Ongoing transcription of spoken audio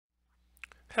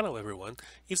Hello everyone,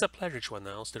 it's a pleasure to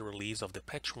announce the release of the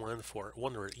patch 1 for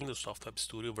Wonderware InduSoft Web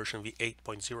Studio version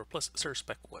v8.0 plus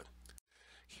Spec 1.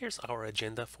 Here's our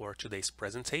agenda for today's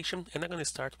presentation, and I'm going to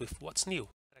start with what's new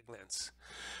at a glance.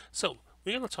 So,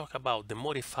 we're going to talk about the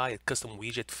modified custom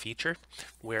widget feature,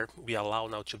 where we allow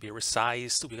now to be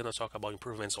resized. We're going to talk about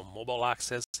improvements on mobile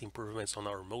access, improvements on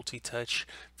our multi-touch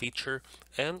feature,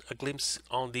 and a glimpse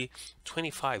on the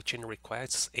 25 change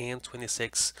requests and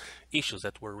 26 issues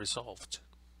that were resolved.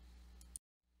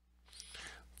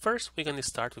 First, we're going to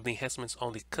start with the enhancements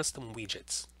on the custom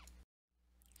widgets.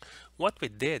 What we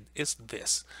did is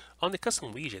this. On the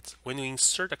custom widgets, when you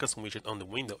insert a custom widget on the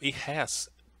window, it has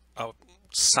a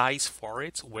size for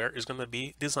it where it's going to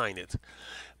be designed.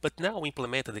 But now we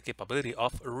implemented the capability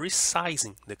of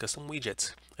resizing the custom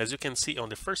widgets. As you can see on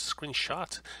the first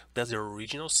screenshot, that's the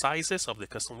original sizes of the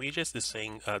custom widgets, the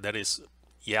saying that is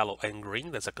yellow and green,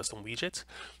 that's a custom widget.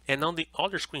 And on the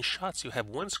other screenshots, you have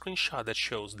one screenshot that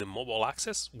shows the mobile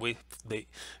access with the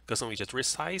custom widget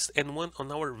resized, and one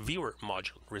on our viewer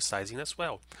module resizing as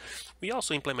well. We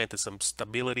also implemented some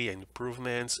stability and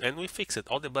improvements, and we fixed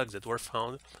all the bugs that were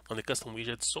found on the custom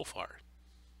widgets so far.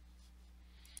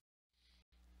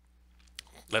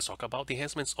 Let's talk about the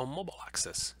enhancements on mobile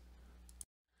access.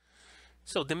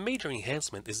 So the major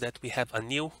enhancement is that we have a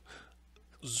new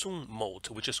zoom mode,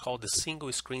 which is called the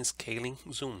single screen scaling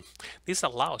zoom. This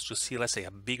allows to see, let's say, a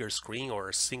bigger screen or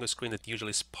a single screen that usually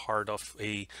is part of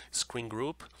a screen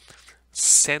group,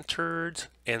 centered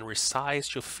and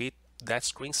resized to fit that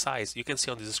screen size. You can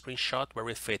see on this screenshot where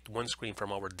we fit one screen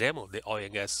from our demo, the oil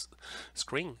and gas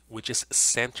screen, which is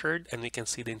centered, and we can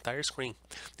see the entire screen.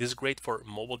 This is great for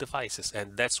mobile devices,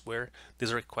 and that's where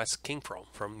this request came from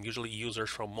usually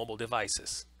users from mobile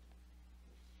devices.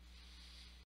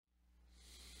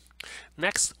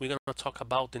 Next, we're going to talk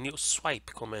about the new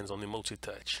swipe commands on the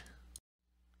multi-touch.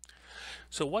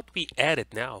 So what we added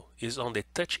now is on the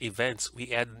touch events,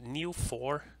 we add new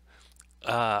 4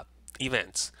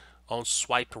 events on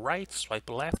swipe right, swipe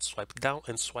left, swipe down,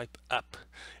 and swipe up.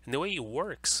 And the way it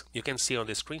works, you can see on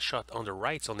the screenshot on the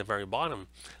right, on the very bottom,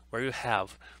 where you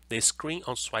have the screen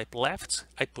on swipe left.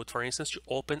 I put, for instance, to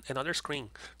open another screen.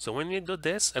 So when you do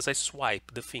this, as I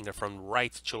swipe the finger from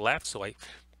right to left, so I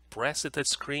press the touch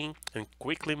screen and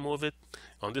quickly move it,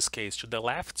 on this case to the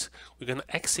left, we're going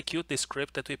to execute the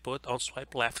script that we put on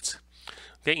swipe left.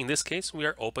 Okay, in this case, we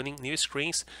are opening new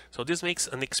screens, so this makes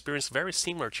an experience very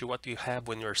similar to what you have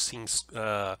when you're seeing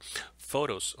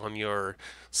photos on your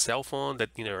cell phone,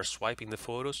 that you're swiping the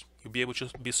photos. You'll be able to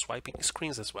be swiping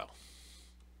screens as well.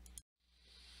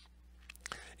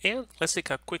 And let's take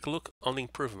a quick look on the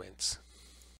improvements.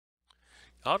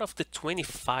 Out of the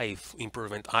 25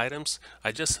 improvement items,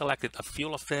 I just selected a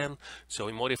few of them. So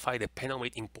we modified the panel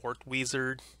weight import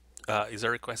wizard. Is a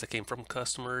request that came from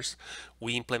customers.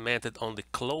 We implemented on the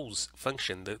close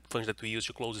function, the function that we use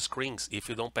to close the screens. If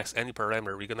you don't pass any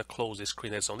parameter, we're going to close the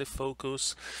screen that's on the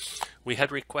focus. We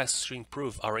had requests to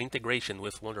improve our integration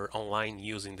with Wonderware Online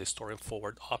using the store and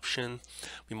forward option.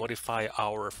 We modify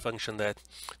our function that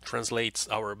translates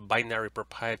our binary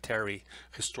proprietary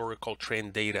historical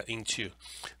trend data into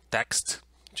text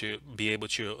to be able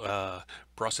to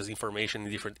process information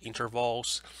in different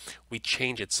intervals. We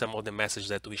changed some of the messages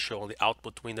that we show on the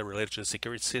output window related to the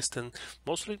security system,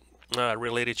 mostly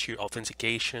related to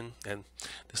authentication and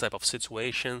this type of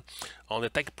situation. On the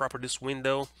tag properties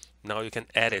window, now you can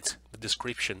edit the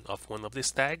description of one of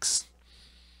these tags.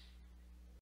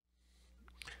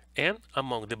 And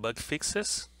among the bug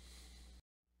fixes,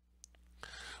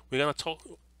 we're going to talk.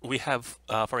 We have,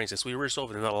 for instance, we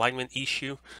resolved an alignment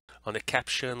issue on the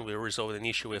caption. We resolved an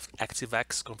issue with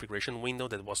ActiveX configuration window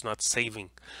that was not saving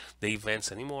the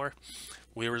events anymore.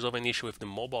 We resolved an issue with the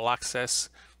mobile access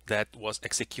that was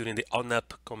executing the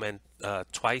on-up command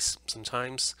twice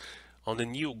sometimes. On the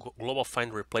new global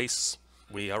find replace,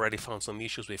 we already found some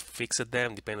issues. We fixed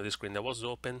them depending on the screen that was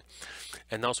open.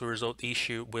 And also we resolved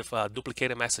issue with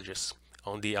duplicated messages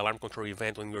on the alarm control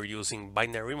event when we were using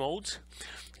binary mode.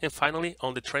 And finally,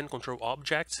 on the trend control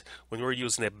object, when we were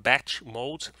using a batch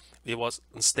mode, it was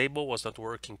unstable, was not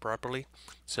working properly.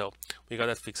 So we got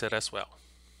that fixed as well.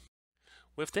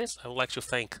 With this, I would like to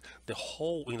thank the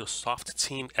whole InduSoft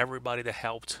team, everybody that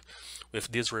helped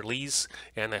with this release.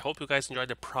 And I hope you guys enjoyed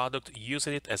the product,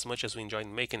 using it as much as we enjoyed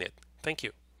making it. Thank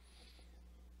you.